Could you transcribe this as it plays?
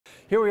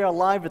Here we are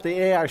live at the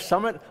AI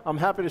Summit. I'm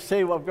happy to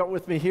say I've got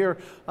with me here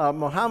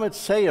Mohamed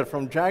Sayed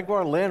from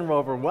Jaguar Land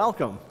Rover.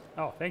 Welcome.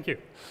 Oh, thank you.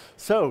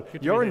 So,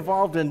 you're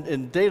involved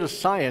in data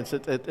science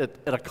at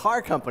a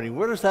car company.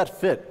 Where does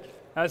that fit?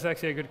 That's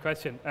actually a good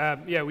question.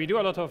 Yeah, we do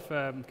a lot of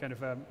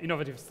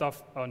innovative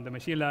stuff on the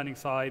machine learning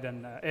side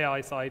and AI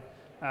side.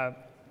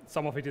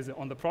 Some of it is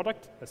on the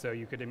product, so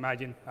you could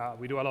imagine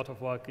we do a lot of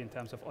work in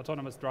terms of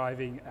autonomous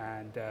driving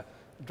and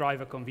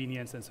driver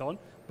convenience and so on,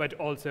 but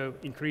also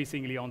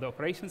increasingly on the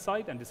operations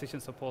side and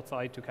decision support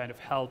side to kind of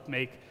help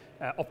make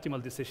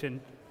optimal decision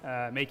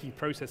making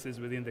processes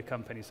within the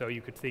company. So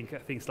you could think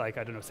things like,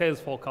 I don't know, sales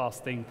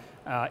forecasting,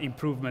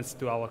 improvements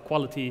to our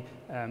quality,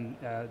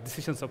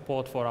 decision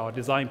support for our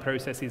design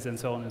processes, and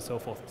so on and so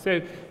forth.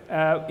 So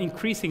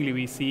increasringly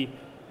we see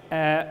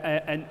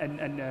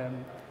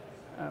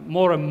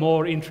more and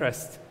more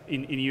interest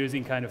in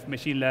using kind of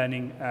machine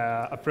learning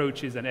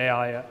approaches and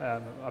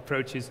AI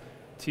approaches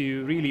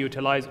to really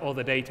utilize all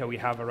the data we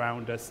have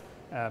around us,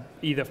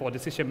 either for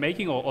decision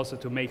making or also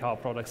to make our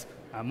products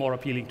more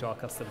appealing to our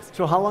customers.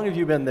 So how long have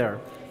you been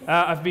there?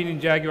 I've been in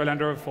Jaguar Land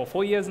Rover for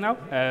 4 years now.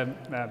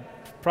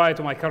 Prior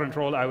to my current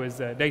role, I was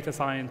a data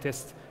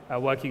scientist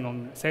working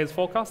on sales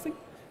forecasting.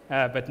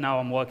 But now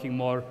I'm working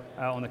more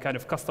on the kind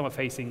of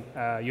customer-facing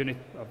unit,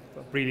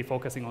 really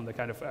focusing on the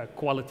kind of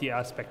quality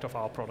aspect of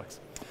our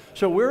products.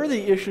 So where are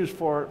the issues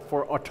for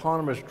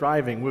autonomous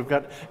driving? We've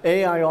got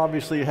AI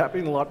obviously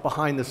happening a lot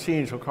behind the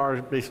scenes, so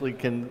cars basically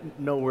can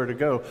know where to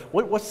go.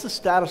 What's the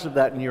status of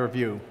that in your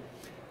view?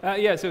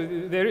 Yeah, so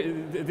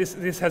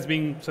this has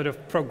been sort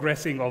of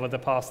progressing over the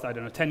past, I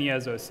don't know, 10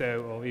 years or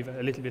so, or even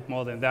a little bit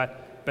more than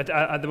that. But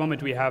at the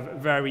moment we have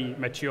very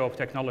mature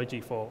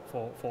technology for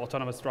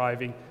autonomous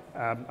driving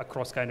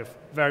across kind of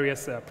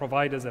various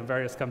providers and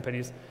various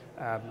companies,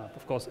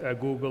 of course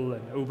Google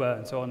and Uber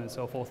and so on and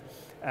so forth.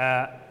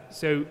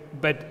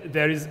 But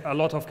there is a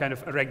lot of kind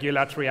of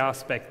regulatory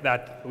aspect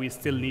that we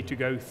still need to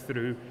go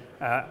through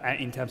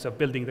in terms of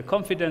building the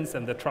confidence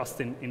and the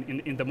trust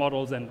in the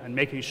models and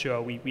making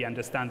sure we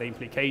understand the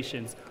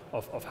implications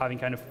of having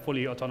kind of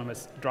fully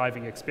autonomous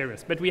driving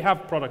experience. But we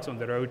have products on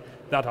the road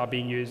that are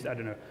being used, I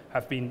don't know,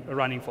 have been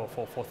running for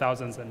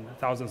thousands and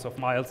thousands of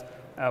miles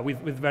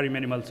with very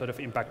minimal sort of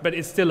impact. But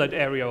it's still an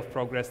area of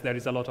progress. There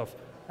is a lot of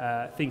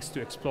things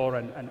to explore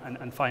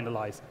and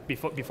finalize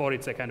before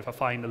it's a kind of a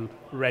final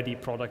ready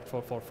product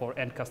for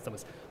end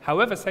customers.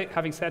 However,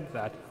 having said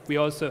that, we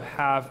also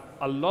have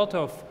a lot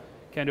of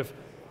kind of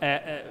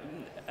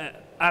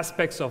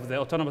aspects of the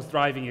autonomous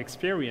driving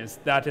experience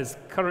that is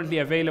currently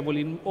available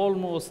in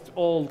almost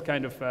all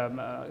kind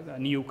of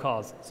new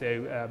cars.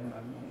 So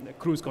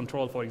cruise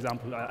control, for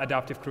example,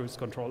 adaptive cruise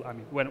control. I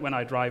mean, when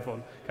I drive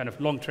on kind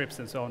of long trips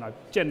and so on, I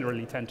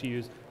generally tend to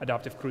use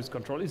adaptive cruise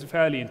control. It's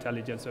fairly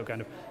intelligent, so kind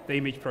of the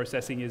image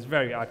processing is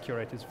very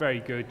accurate, it's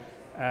very good.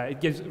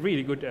 It gives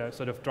really good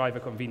sort of driver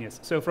convenience.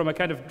 So from a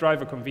kind of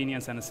driver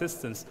convenience and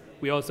assistance,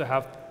 we also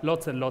have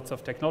lots and lots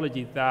of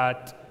technology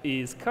that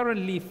is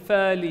currently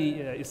fairly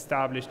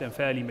established and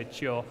fairly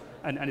mature,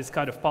 and is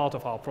kind of part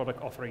of our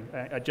product offering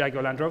at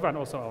Jaguar Land Rover and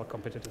also our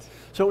competitors.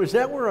 So is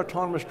that where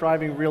autonomous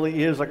driving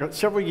really is? Like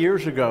several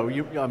years ago,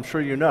 I'm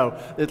sure you know,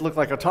 it looked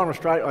like autonomous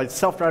driving, like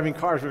self-driving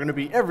cars were going to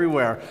be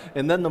everywhere,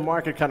 and then the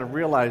market kind of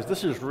realized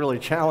this is really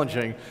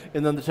challenging,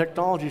 and then the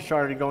technology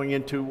started going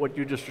into what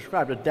you just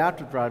described,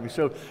 adaptive driving.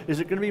 So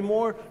is it going to be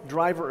more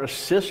driver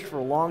assist for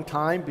a long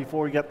time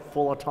before we get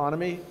full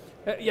autonomy?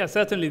 Yeah,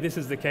 certainly this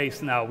is the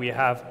case now. We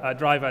have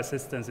driver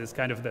assistance is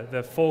kind of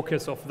the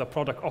focus of the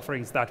product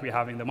offerings that we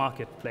have in the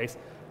marketplace.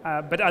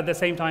 But at the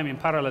same time, in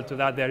parallel to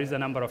that, there is a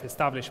number of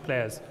established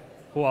players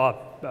who are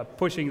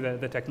pushing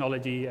the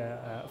technology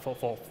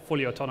for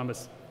fully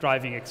autonomous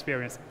driving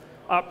experience.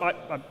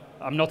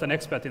 I'm not an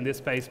expert in this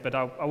space, but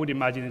I would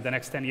imagine in the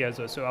next 10 years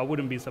or so, I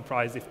wouldn't be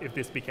surprised if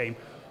this became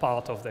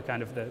part of the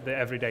kind of the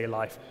everyday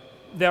life.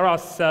 There are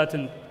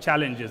certain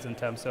challenges in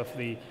terms of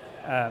the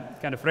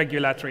kind of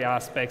regulatory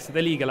aspects,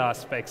 the legal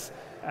aspects,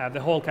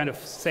 the whole kind of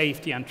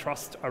safety and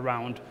trust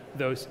around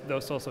those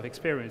sorts of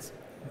experience.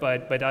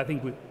 But I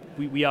think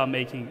we are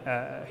making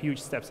huge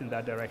steps in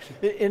that direction.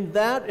 In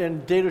that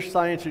and data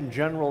science in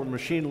general and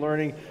machine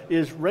learning,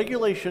 is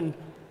regulation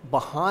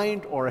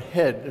behind or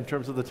ahead in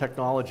terms of the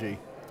technology?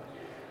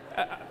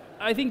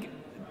 I think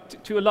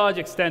to a large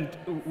extent,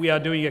 we are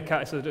doing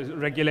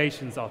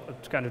regulations are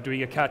kind of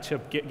doing a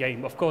catch-up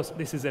game. Of course,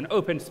 this is an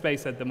open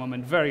space at the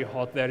moment, very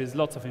hot. There is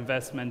lots of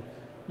investment,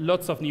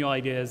 lots of new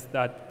ideas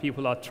that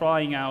people are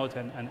trying out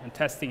and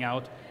testing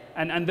out.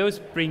 And those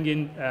bring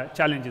in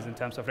challenges in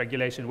terms of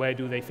regulation. Where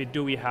do they fit?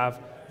 Do we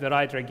have the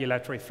right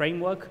regulatory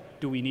framework?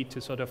 Do we need to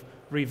sort of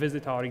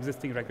revisit our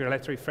existing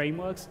regulatory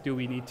frameworks? Do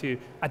we need to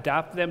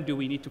adapt them? Do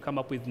we need to come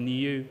up with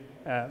new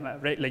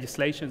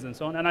legislations and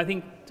so on? And I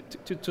think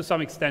to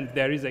some extent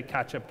there is a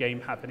catch-up game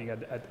happening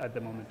at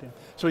the moment. Yeah.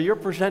 So you're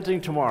presenting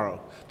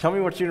tomorrow. Tell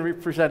me what you're going to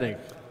be presenting.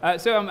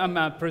 So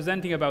I'm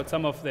presenting about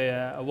some of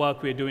the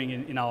work we're doing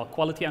in our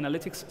quality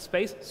analytics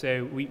space.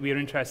 So we're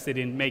interested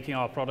in making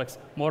our products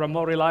more and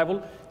more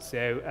reliable.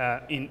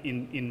 So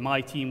in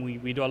my team,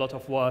 we do a lot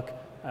of work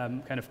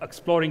kind of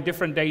exploring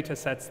different data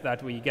sets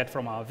that we get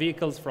from our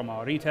vehicles, from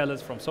our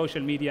retailers, from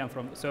social media, and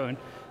from so on.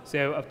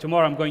 So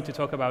tomorrow I'm going to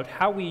talk about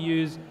how we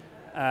use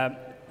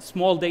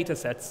small data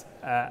sets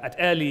at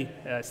early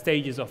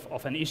stages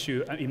of an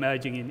issue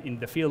emerging in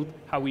the field,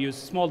 how we use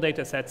small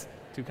data sets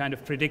to kind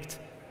of predict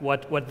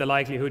what the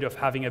likelihood of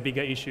having a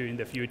bigger issue in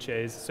the future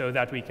is, so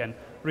that we can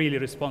really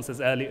respond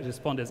as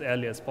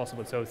early as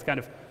possible. So it's kind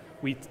of,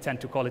 we tend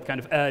to call it kind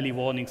of early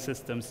warning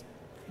systems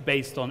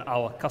based on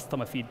our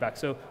customer feedback.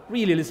 So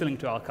really listening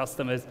to our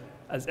customers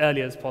as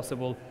early as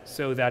possible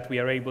so that we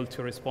are able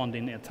to respond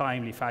in a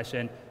timely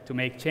fashion, to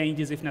make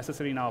changes if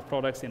necessary in our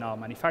products, in our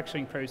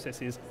manufacturing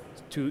processes,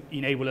 to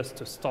enable us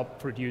to stop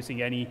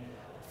producing any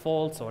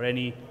faults or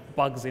any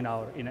bugs in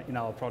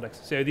our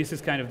products. So this is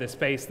kind of the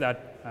space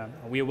that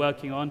we are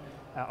working on,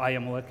 I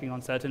am working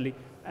on certainly,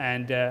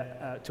 and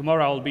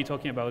tomorrow I'll be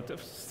talking about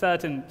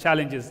certain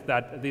challenges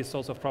that these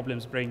sorts of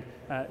problems bring,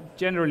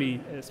 generally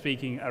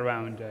speaking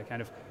around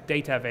kind of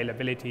data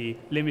availability,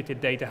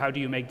 limited data. How do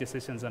you make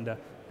decisions under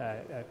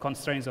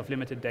constraints of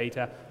limited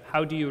data?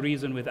 How do you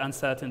reason with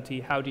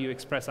uncertainty? How do you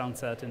express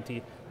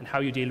uncertainty? And how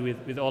you deal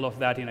with all of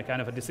that in a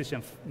kind of a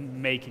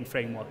decision-making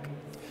framework.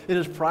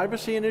 Is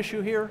privacy an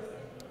issue here?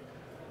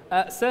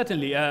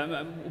 Certainly,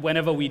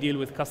 whenever we deal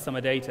with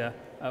customer data,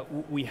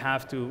 we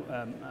have to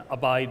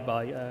abide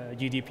by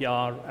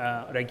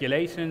GDPR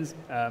regulations.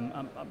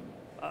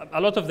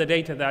 A lot of the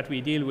data that we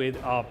deal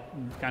with are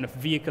kind of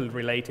vehicle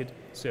related,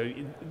 so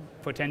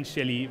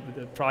potentially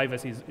the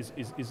privacy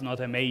is not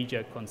a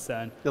major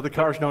concern. Yeah, the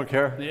cars don't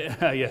care.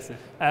 Yes,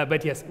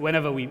 but yes,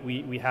 whenever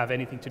we have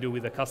anything to do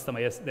with the customer,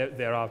 yes,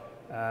 there are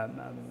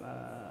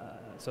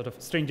sort of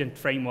stringent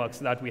frameworks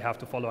that we have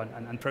to follow,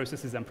 and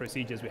processes and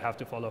procedures we have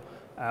to follow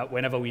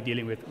whenever we're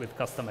dealing with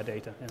customer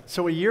data. Yeah.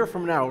 So a year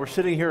from now, we're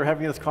sitting here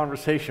having this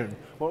conversation.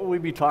 What will we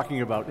be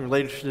talking about in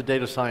relation to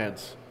data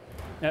science?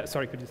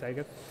 Sorry, could you say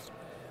again?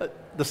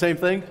 The same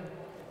thing?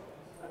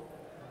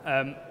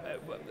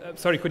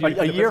 Sorry, could you?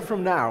 A year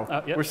from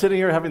now, yeah. We're sitting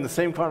here having the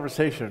same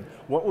conversation.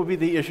 What will be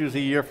the issues a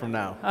year from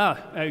now?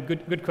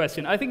 Good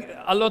question. I think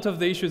a lot of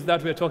the issues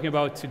that we're talking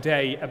about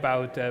today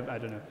about, I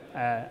don't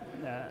know,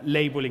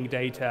 labeling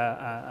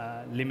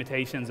data,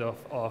 limitations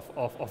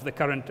of the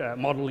current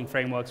modeling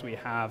frameworks we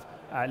have,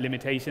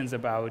 limitations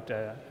about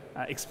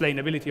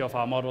explainability of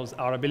our models,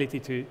 our ability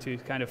to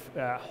kind of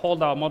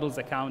hold our models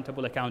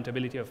accountable,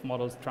 accountability of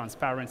models,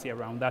 transparency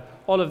around that.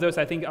 All of those,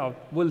 I think,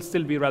 will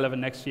still be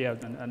relevant next year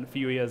and a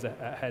few years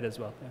ahead as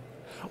well.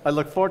 Yeah. I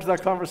look forward to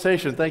that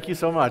conversation. Thank you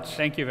so much.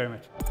 Thank you very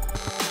much.